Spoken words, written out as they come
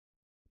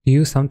Do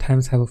you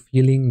sometimes have a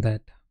feeling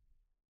that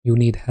you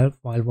need help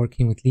while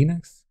working with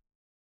Linux?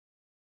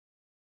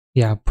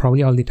 Yeah,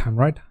 probably all the time,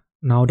 right?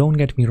 Now, don't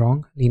get me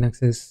wrong,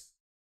 Linux is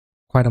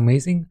quite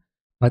amazing,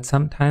 but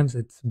sometimes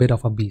it's a bit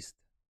of a beast.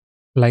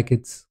 Like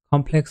it's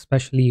complex,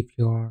 especially if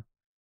you're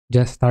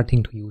just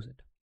starting to use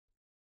it.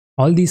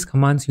 All these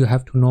commands, you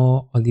have to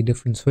know all the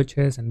different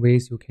switches and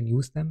ways you can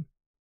use them.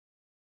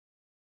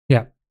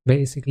 Yeah,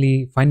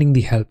 basically finding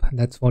the help.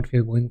 That's what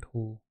we're going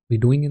to be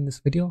doing in this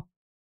video.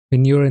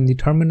 When you're in the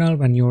terminal,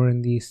 when you're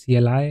in the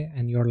CLI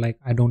and you're like,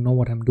 I don't know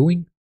what I'm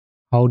doing,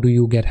 how do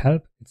you get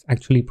help? It's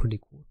actually pretty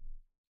cool.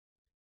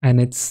 And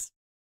it's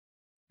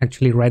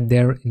actually right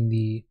there in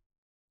the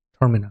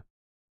terminal.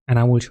 And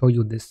I will show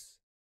you this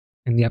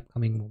in the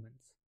upcoming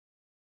moments.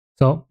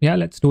 So yeah,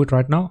 let's do it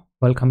right now.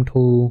 Welcome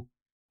to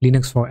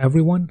Linux for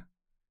Everyone,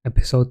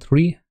 episode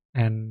 3.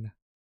 And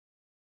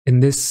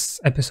in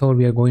this episode,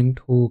 we are going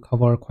to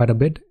cover quite a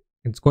bit.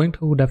 It's going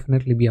to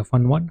definitely be a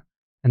fun one.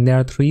 And there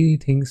are 3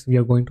 things we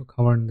are going to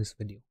cover in this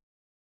video.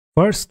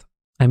 First,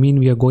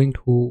 we are going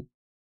to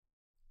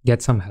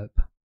get some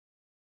help.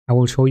 I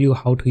will show you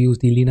how to use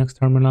the Linux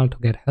terminal to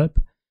get help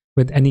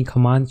with any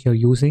commands you're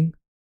using.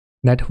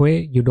 That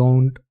way you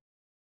don't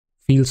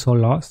feel so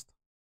lost,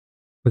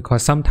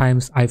 because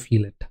sometimes I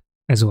feel it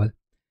as well.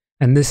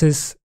 And this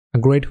is a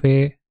great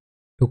way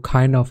to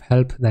kind of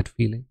help that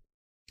feeling.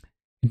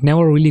 It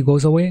never really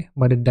goes away,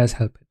 but it does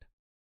help it.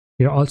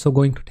 We're also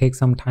going to take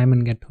some time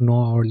and get to know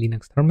our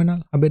Linux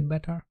terminal a bit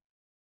better,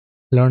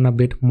 learn a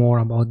bit more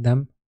about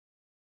them.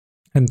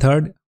 And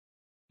third,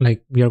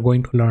 we are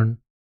going to learn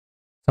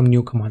some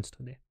new commands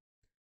today.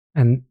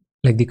 And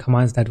the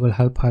commands that will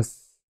help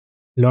us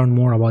learn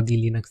more about the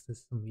Linux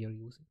system we are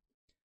using.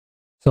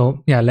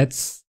 So yeah,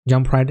 let's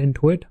jump right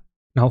into it.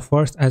 Now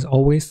first, as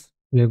always,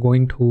 we are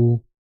going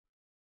to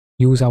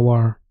use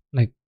our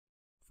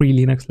free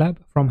Linux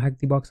lab from Hack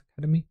the Box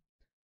Academy.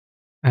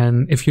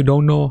 And if you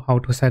don't know how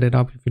to set it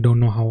up, if you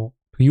don't know how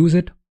to use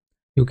it,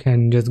 you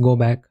can just go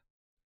back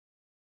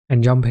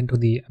and jump into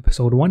the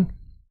episode 1,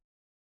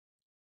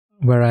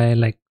 where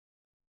I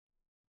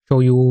show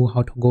you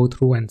how to go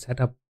through and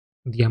set up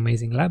the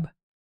amazing lab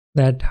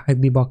that Hack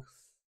the Box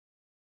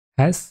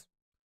has.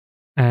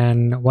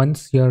 And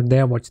once you're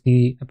there, watch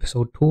the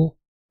episode 2,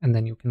 and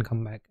then you can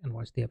come back and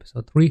watch the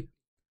episode 3,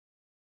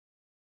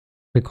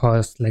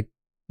 because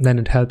then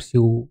it helps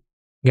you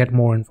get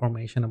more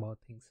information about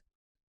things.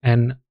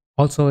 And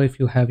also, if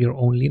you have your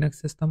own Linux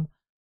system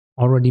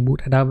already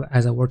booted up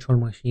as a virtual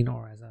machine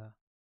or as a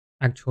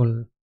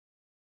actual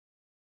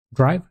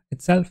drive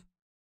itself,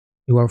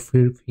 you are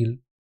free to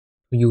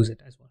use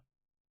it as well.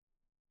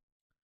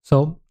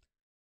 So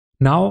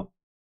now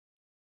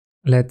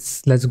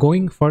let's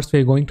going. First,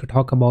 we're going to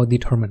talk about the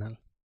terminal.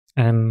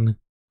 And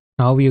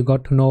now we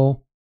got to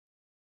know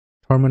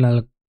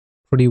terminal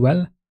pretty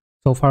well.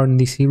 So far in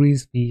the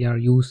series, we are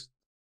used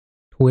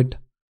to it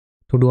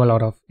to do a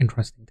lot of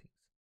interesting things.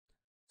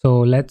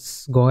 So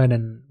let's go ahead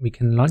and we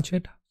can launch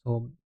it.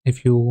 So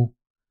if you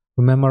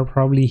remember,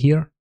 probably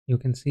here, you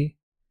can see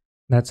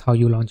that's how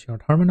you launch your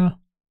terminal.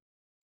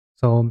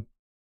 So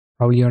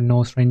probably you're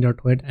no stranger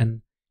to it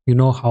and you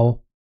know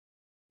how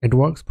it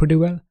works pretty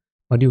well,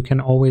 but you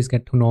can always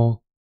get to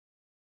know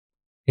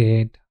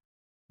it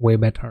way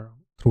better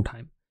through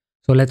time.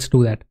 So let's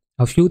do that.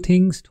 A few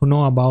things to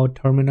know about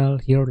terminal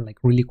here,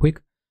 really quick.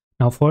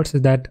 Now first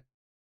is that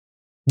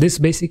this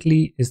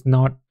basically is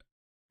not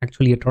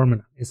actually a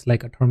terminal. It's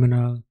like a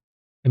terminal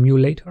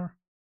emulator.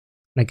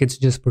 It's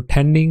just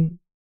pretending,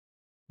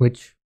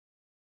 which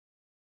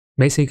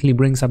basically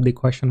brings up the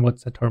question,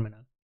 what's a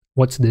terminal?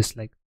 What's this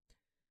like?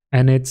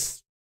 And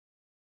it's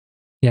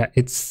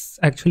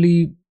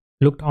actually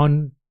looked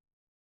on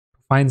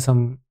to find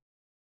some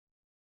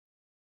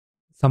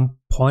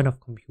point of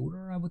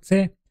computer, I would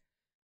say.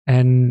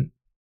 And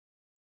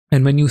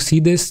when you see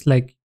this,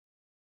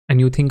 and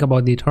you think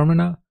about the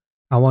terminal,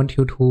 I want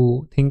you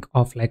to think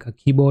of a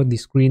keyboard, the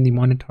screen, the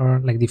monitor,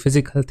 the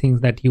physical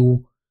things that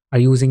you are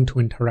using to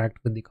interact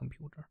with the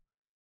computer.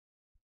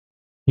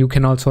 You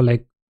can also,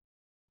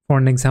 for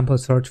an example,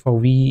 search for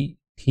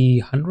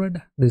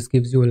VT100. This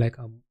gives you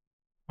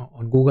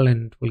on Google,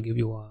 and it will give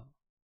you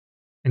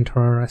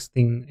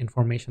interesting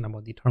information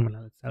about the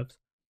terminal itself.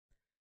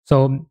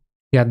 So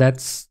yeah,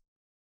 that's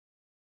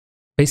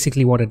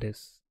basically what it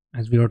is,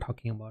 as we were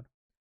talking about.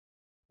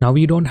 Now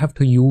we don't have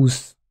to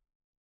use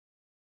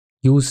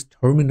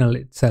terminal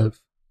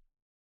itself,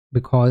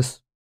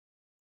 because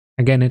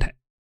again, it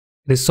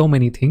is so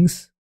many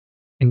things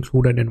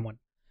included in one.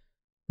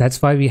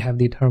 That's why we have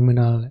the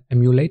terminal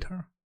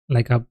emulator,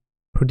 a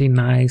pretty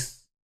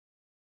nice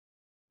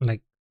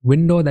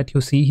window that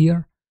you see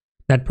here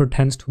that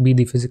pretends to be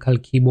the physical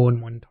keyboard,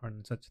 monitor,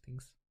 and such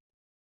things.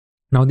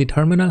 Now the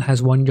terminal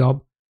has one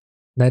job,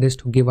 that is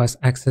to give us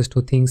access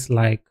to things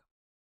like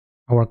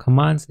our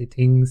commands, the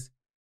things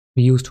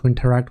we use to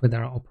interact with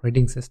our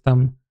operating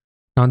system.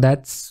 Now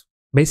that's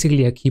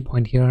basically a key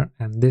point here,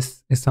 and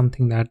this is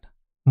something that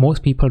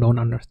most people don't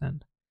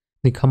understand.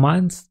 The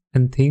commands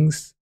and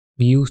things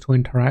we use to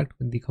interact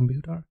with the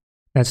computer,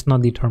 that's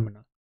not the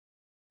terminal.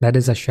 that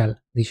is a shell.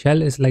 The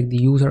shell is like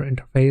the user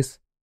interface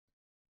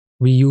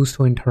we use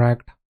to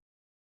interact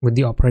with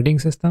the operating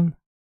system,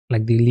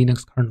 like the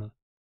Linux kernel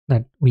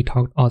that we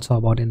talked also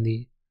about in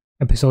the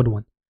episode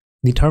 1.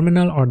 The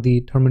terminal or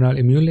the terminal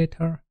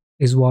emulator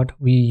is what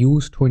we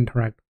use to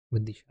interact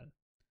with the shell.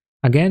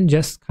 Again,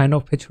 just kind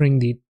of picturing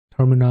the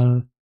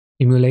terminal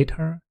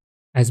emulator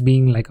as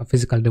being like a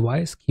physical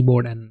device,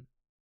 keyboard and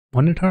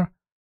monitor,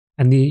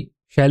 and the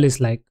shell is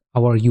like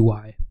our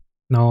UI.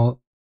 Now,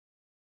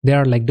 there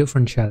are like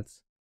different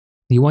shells.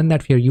 The one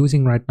that we are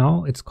using right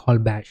now, it's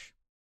called bash.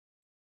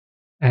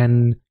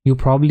 And you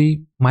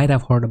probably might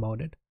have heard about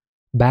it.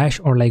 Bash,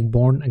 or like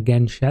born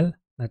again shell,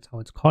 that's how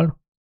it's called.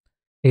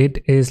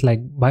 It is like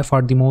by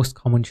far the most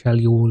common shell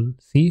you will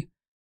see.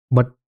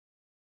 But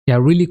yeah,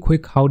 really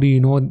quick, how do you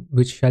know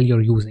which shell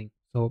you're using?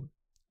 So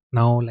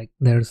now like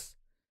there's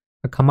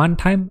a command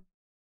time,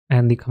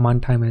 and the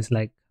command time is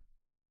like,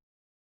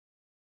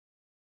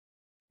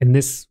 in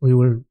this we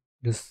will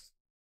just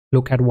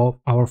look at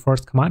our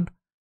first command,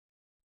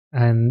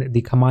 and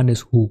the command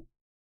is who.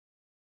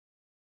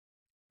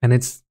 And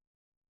it's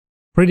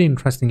pretty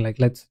interesting. Like,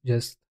 let's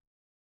just,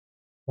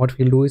 what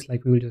we'll do is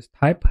like we will just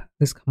type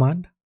this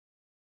command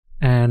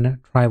and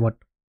try what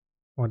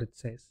it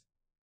says.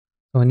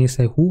 So when you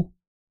say who,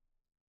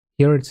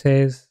 here it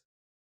says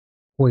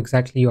who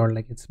exactly you are,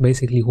 like it's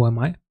basically who am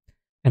I.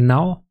 And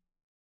now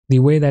the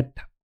way that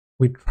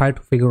we try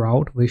to figure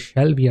out which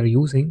shell we are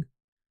using,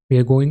 we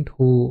are going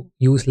to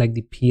use like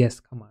the PS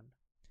command.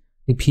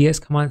 The PS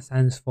command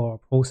stands for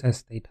process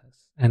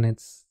status, and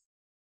it's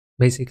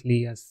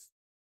basically a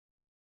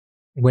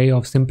way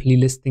of simply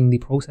listing the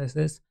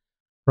processes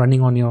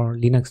running on your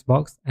Linux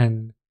box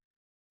and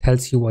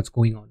tells you what's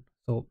going on.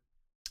 So,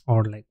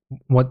 or like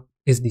what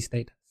is the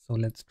status. So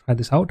let's try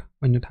this out.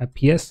 When you type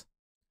PS,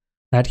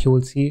 that you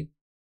will see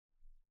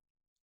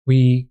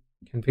we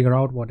can figure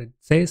out what it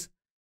says,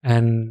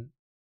 and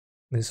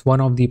this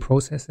one of the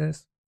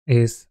processes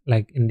is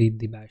like indeed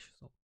the bash.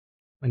 So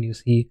when you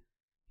see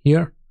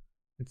here,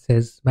 it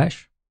says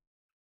bash.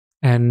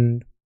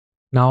 And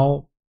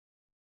now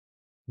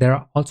there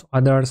are also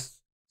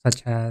others,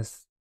 such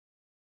as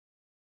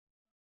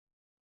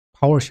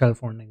PowerShell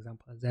for an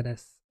example,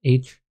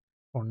 ZSH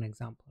for an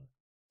example,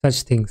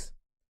 such things.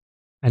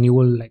 And you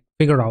will like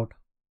figure out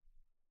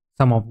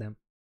some of them.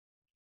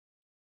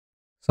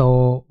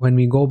 So when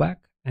we go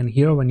back, and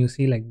here when you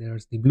see like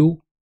there's the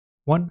blue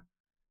one,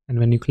 and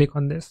when you click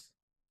on this,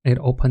 it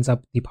opens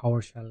up the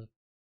PowerShell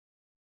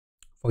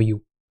for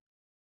you.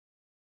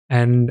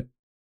 And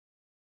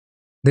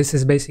this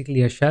is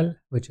basically a shell,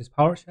 which is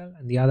PowerShell,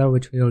 and the other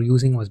which we are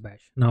using was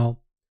bash. Now,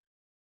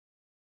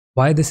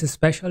 why this is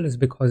special is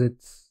because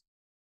it's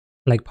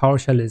like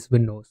PowerShell is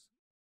Windows.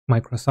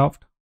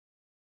 Microsoft,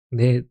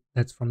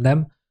 that's from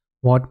them.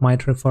 What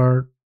might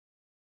refer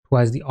to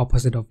as the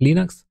opposite of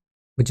Linux,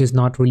 which is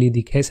not really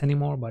the case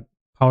anymore, but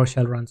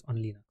PowerShell runs on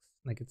Linux.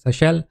 Like it's a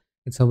shell,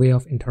 it's a way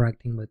of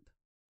interacting with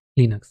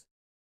Linux.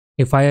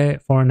 If I,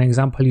 for an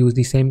example, use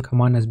the same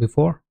command as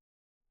before,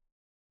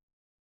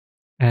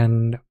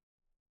 and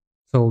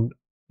so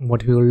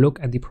what we will look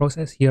at the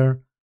process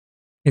here,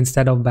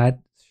 instead of bash,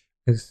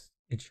 is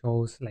it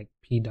shows like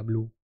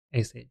PWSH,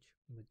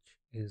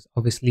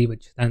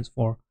 which stands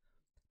for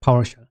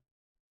PowerShell.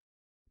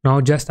 Now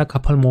just a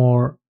couple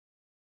more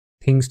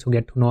things to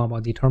get to know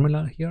about the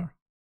terminal here.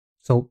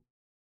 So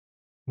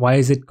why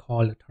is it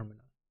called a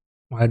terminal?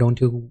 Why don't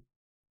you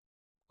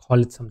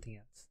call it something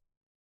else?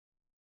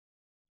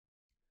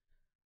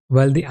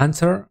 Well, the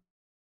answer,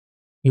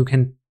 you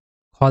can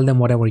call them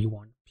whatever you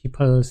want.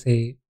 People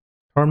say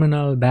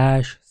terminal,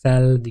 bash,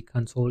 shell, the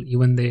console,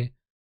 even they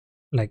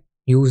like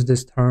use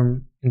this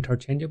term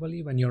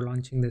interchangeably when you're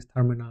launching this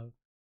terminal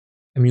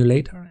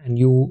emulator and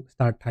you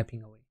start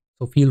typing away.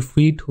 So feel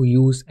free to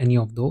use any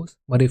of those.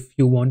 But if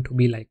you want to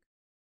be like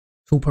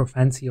super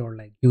fancy or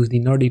like use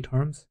the nerdy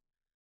terms,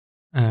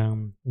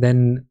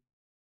 then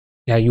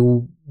yeah,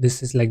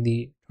 this is like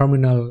the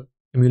terminal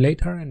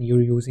emulator and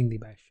you're using the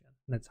bash shell.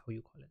 That's how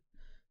you call it.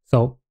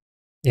 So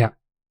yeah.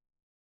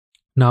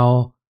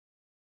 Now,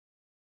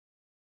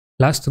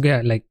 last to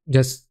get like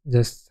just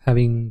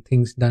having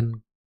things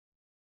done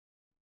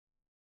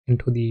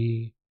into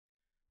the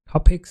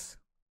topics.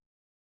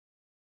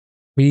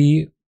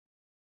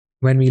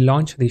 When we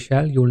launch the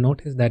shell, you'll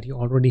notice that you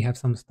already have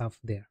some stuff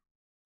there,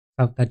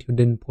 stuff that you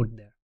didn't put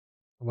there.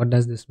 What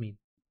does this mean?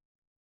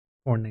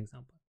 For an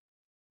example,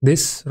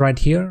 this right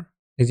here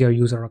is your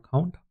user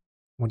account,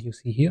 what you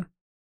see here,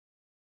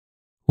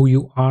 who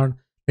you are.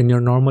 Then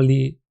you're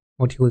normally,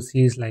 what you will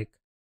see is like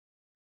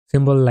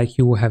symbol, like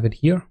you have it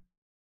here,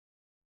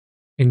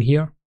 in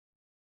here,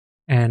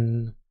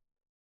 and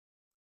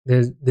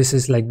this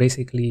is like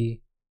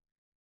basically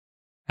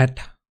at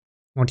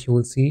what you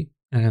will see,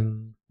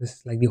 and this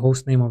is like the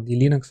host name of the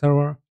Linux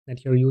server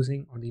that you're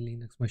using, or the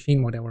Linux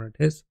machine, whatever it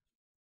is.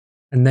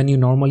 And then you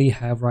normally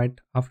have right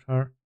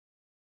after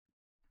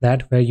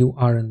that where you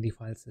are in the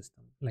file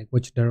system, like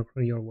which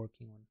directory you're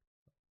working on,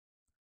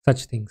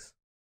 such things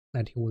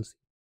that you will see.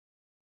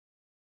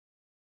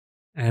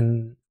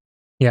 And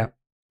yeah,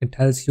 it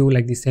tells you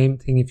like the same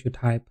thing if you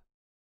type,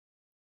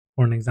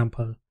 for an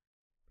example,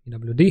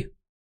 pwd.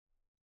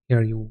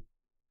 Here you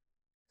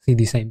see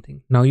the same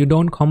thing. Now you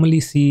don't commonly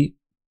see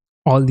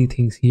all the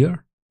things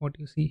here, what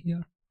you see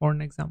here, for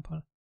an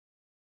example.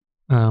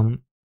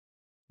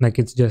 Like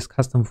it's just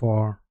custom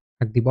for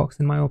like the box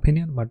in my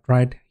opinion, but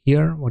right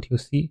here, what you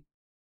see,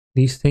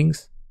 these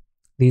things,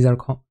 these are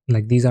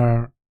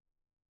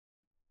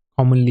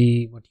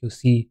commonly what you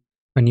see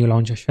when you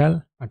launch a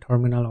shell, a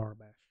terminal, or a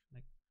bash.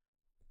 Like,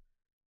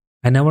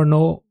 I never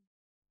know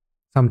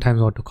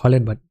sometimes what to call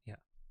it, but yeah,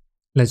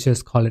 let's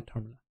just call it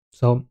terminal.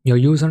 So your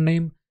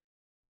username,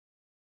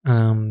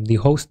 the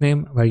host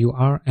name where you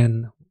are,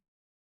 and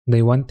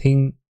the one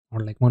thing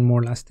or like one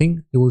more last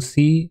thing you will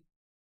see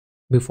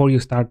before you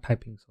start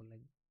typing. So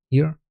like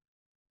here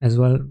as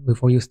well,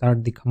 before you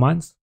start the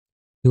commands,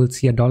 you will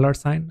see a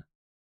 $sign,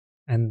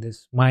 and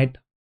this might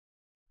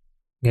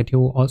get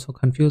you also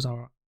confused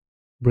or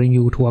bring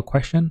you to a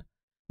question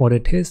what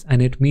it is,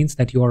 and it means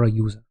that you are a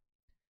user.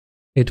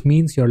 It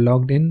means you're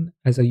logged in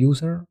as a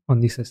user on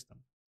the system.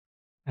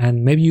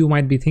 And maybe you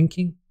might be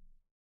thinking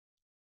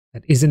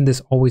that isn't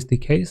this always the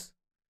case?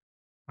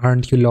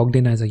 Aren't you logged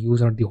in as a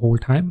user the whole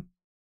time?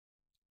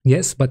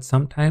 Yes, but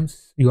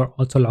sometimes you are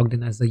also logged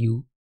in as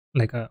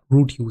like a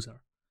root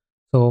user.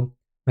 So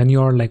when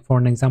you're like, for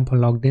an example,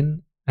 logged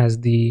in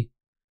as the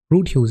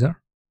root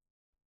user,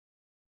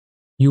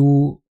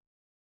 you,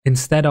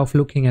 instead of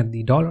looking at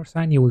the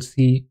 $sign, you will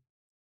see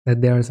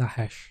that there's a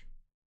hash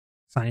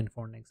sign,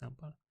 for an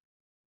example.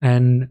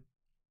 And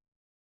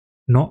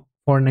no,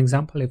 for an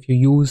example, if you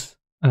use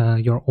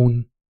your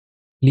own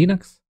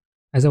Linux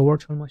as a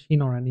virtual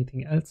machine or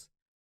anything else,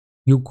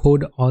 you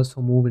could also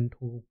move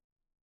into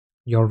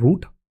your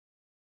root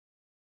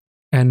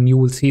and you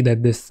will see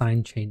that this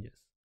sign changes.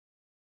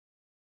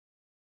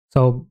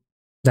 So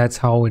that's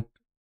how it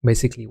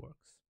basically works.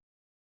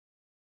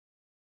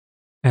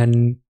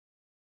 And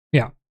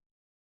yeah,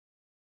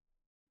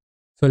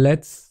 so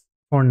let's,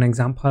 for an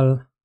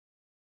example,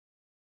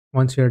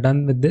 once we are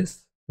done with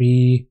this,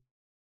 we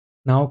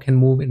now can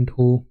move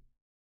into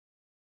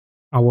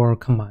our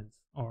commands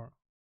or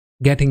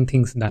getting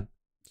things done.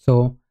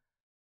 So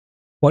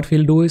what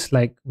we'll do is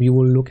like we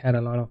will look at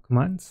a lot of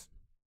commands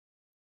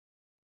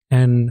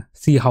and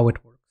see how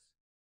it works.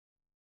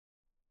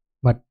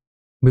 But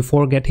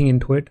before getting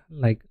into it,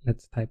 like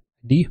let's type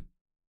ID,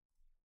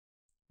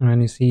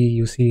 and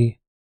you see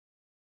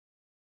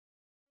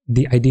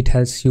the ID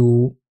tells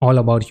you all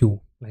about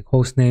you, like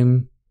host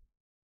name,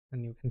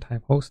 and you can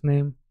type host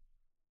name.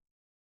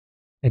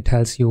 It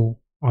tells you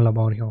all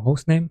about your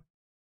host name.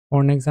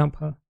 For an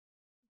example,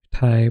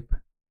 type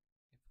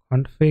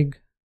config.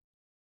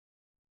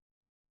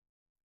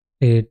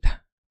 It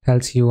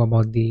tells you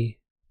about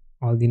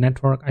all the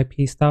network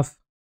IP stuff.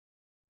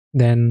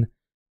 Then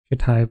you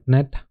type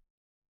net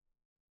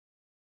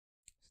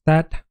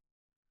stat,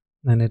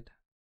 then it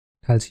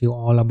tells you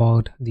all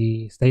about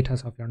the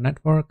status of your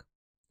network.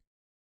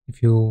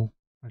 If you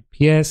add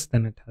PS,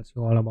 then it tells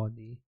you all about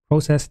the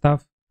process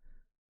stuff.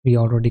 We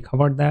already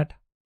covered that.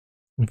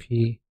 If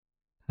we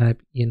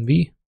type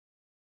env,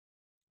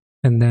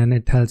 and then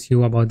it tells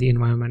you about the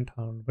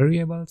environmental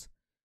variables.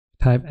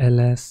 Type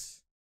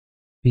ls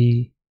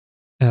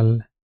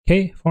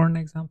blk, for an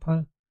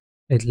example.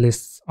 It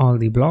lists all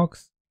the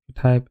blocks. You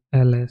type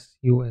ls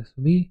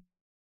usb.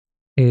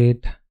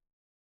 It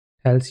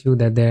tells you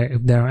that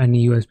if there are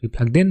any USB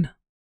plugged in.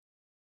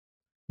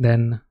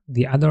 Then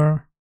the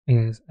other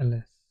is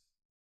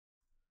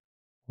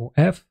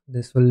lsof.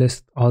 This will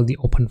list all the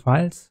open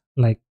files,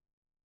 like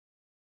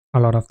a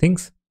lot of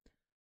things.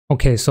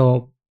 Okay,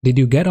 so did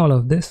you get all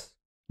of this?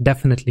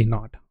 Definitely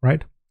not,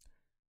 right?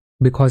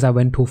 Because I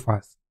went too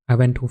fast. I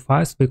went too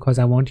fast because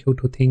I want you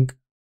to think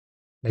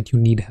that you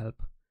need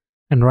help.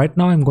 And right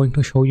now I'm going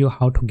to show you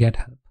how to get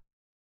help.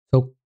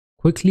 So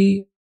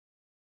quickly,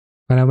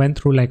 when I went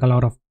through like a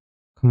lot of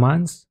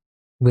commands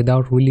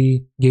without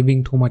really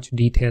giving too much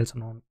details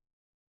on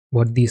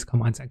what these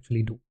commands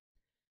actually do.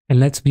 And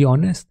let's be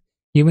honest,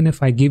 even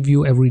if I give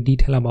you every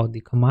detail about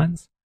the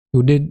commands,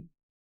 you did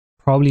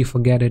probably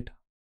forget it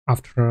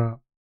after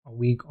a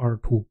week or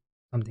two,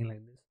 something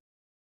like this.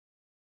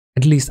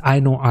 At least I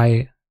know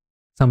I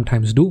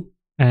sometimes do.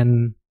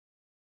 And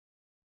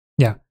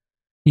yeah,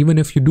 even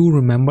if you do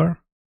remember,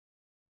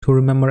 to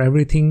remember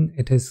everything,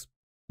 it is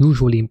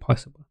usually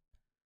impossible.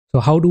 So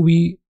how do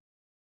we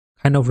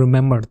kind of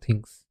remember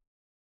things?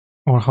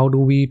 Or how do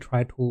we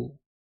try to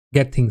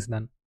get things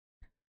done?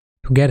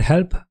 To get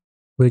help,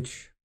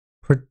 which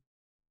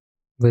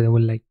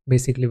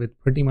basically with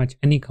pretty much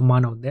any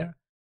command out there,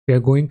 we are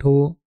going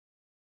to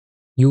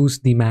use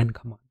the man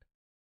command.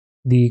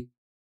 The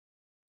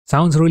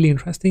sounds really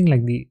interesting,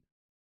 like the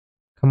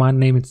command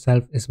name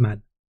itself is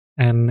man,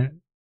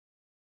 and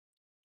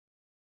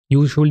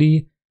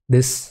usually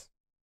this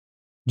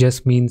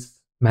just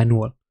means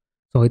manual.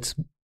 So it's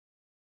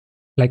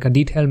like a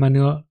detailed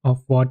manual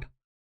of what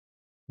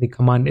the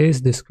command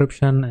is,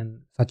 description,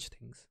 and such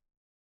things.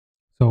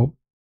 So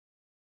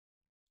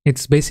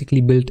it's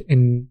basically built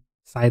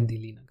inside the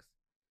Linux.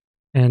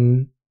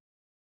 And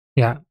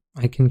yeah,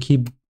 I can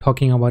keep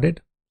talking about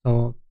it.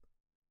 So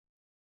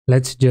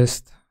let's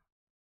just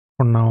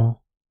for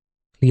now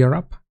clear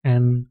up,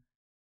 and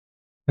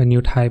when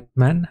you type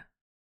man,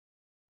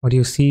 what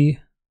you see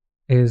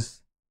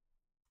is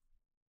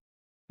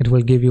it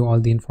will give you all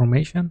the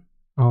information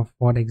of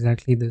what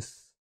exactly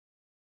this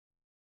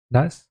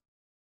does,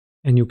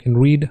 and you can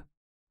read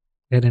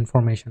that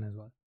information as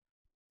well.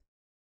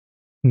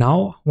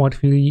 Now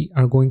what we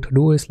are going to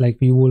do is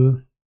we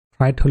will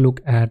try to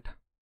look at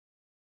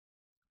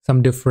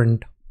some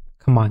different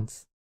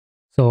commands.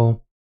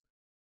 So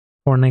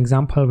for an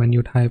example, when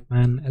you type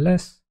man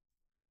ls,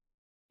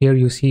 here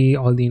you see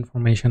all the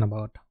information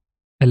about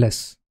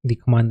ls, the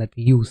command that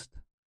we used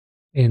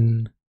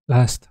in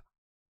last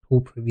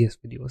 2 previous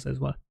videos as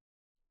well.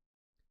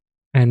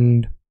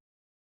 And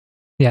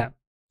yeah,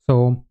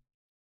 so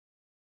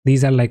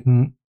these are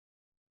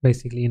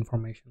basically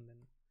information. Then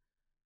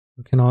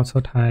you can also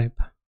type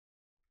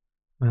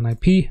man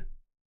IP,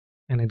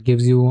 and it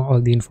gives you all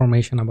the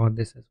information about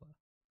this as well.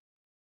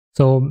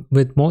 So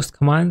with most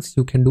commands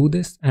you can do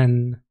this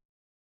and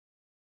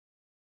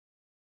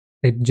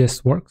it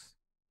just works.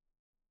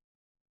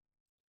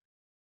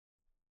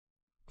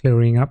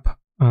 Clearing up,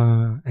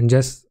 and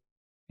just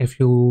if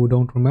you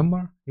don't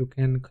remember, you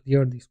can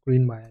clear the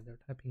screen by either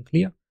typing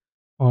clear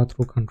or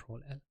through Control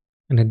L,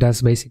 and it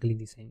does basically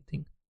the same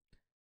thing.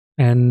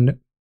 And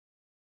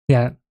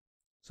yeah,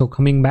 so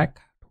coming back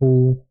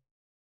to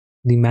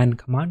the man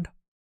command,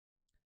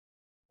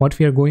 what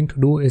we are going to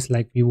do is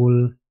we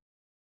will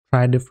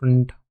try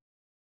different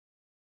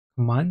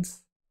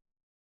commands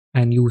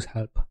and use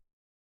help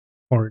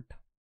for it.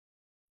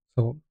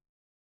 So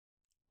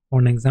for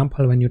an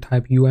example, when you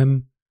type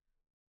 -h,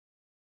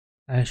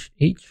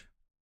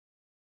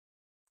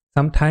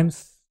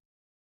 sometimes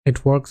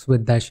it works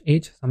with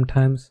 -h,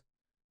 sometimes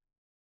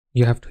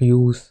you have to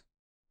use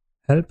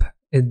help.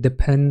 It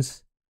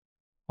depends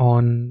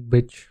on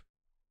which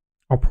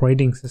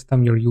operating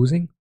system you're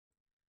using.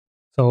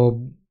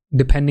 So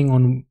depending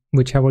on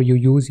whichever you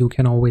use, you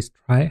can always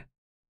try.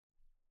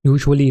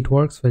 Usually it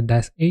works with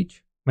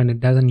 -h. When it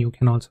doesn't, you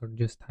can also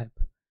just type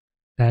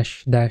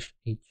 -h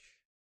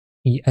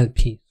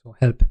so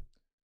help.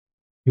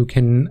 You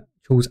can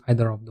choose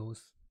either of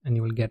those and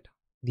you will get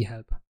the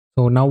help.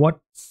 So now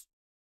what's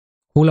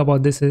cool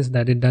about this is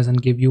that it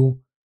doesn't give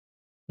you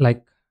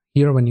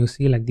here when you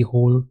see the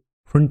whole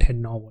printed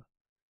novel.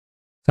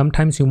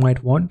 Sometimes you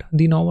might want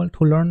the novel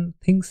to learn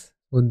things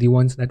with the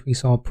ones that we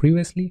saw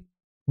previously,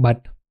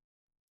 but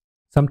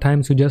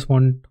sometimes you just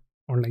want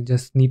or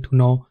just need to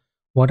know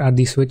what are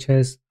the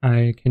switches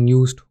I can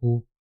use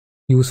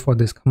for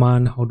this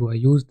command, how do I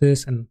use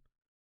this, and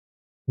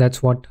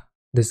that's what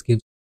this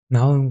gives.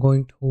 Now I'm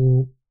going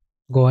to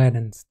go ahead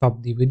and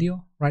stop the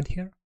video right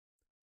here.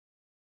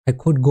 I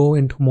could go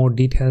into more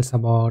details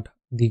about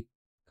the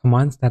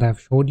commands that I've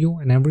showed you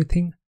and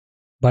everything,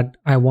 but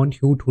I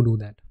want you to do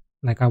that.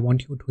 I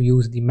want you to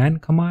use the man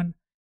command,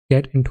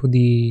 get into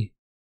the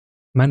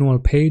manual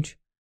page,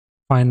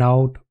 find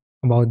out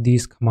about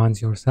these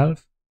commands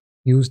yourself,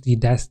 use the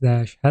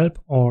 --help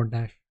or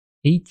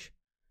 -h,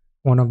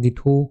 one of the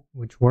two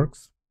which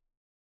works,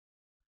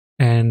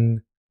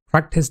 and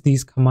practice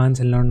these commands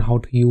and learn how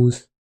to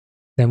use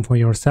them for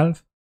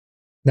yourself.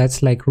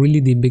 That's really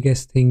the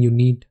biggest thing you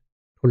need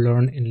to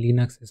learn in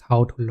Linux, is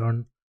how to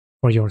learn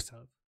for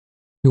yourself.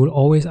 You will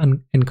always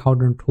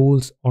encounter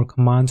tools or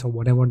commands or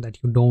whatever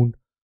that you don't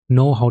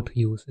know how to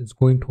use. It's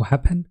going to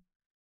happen.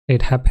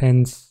 It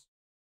happens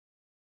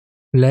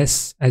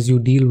less as you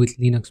deal with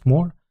Linux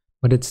more,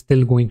 but it's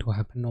still going to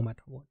happen no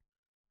matter what.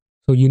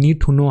 So you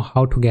need to know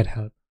how to get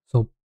help.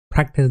 So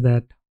practice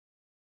that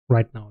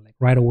right now,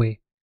 right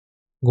away.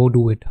 Go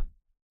do it.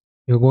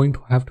 You're going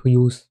to have to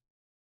use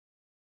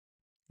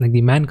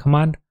the man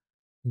command.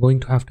 You're going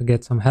to have to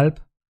get some help.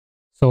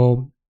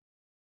 So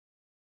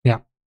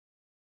yeah,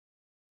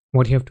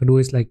 what you have to do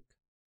is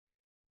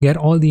get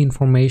all the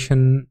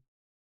information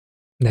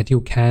that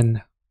you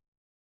can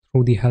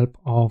through the help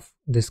of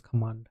this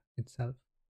command itself.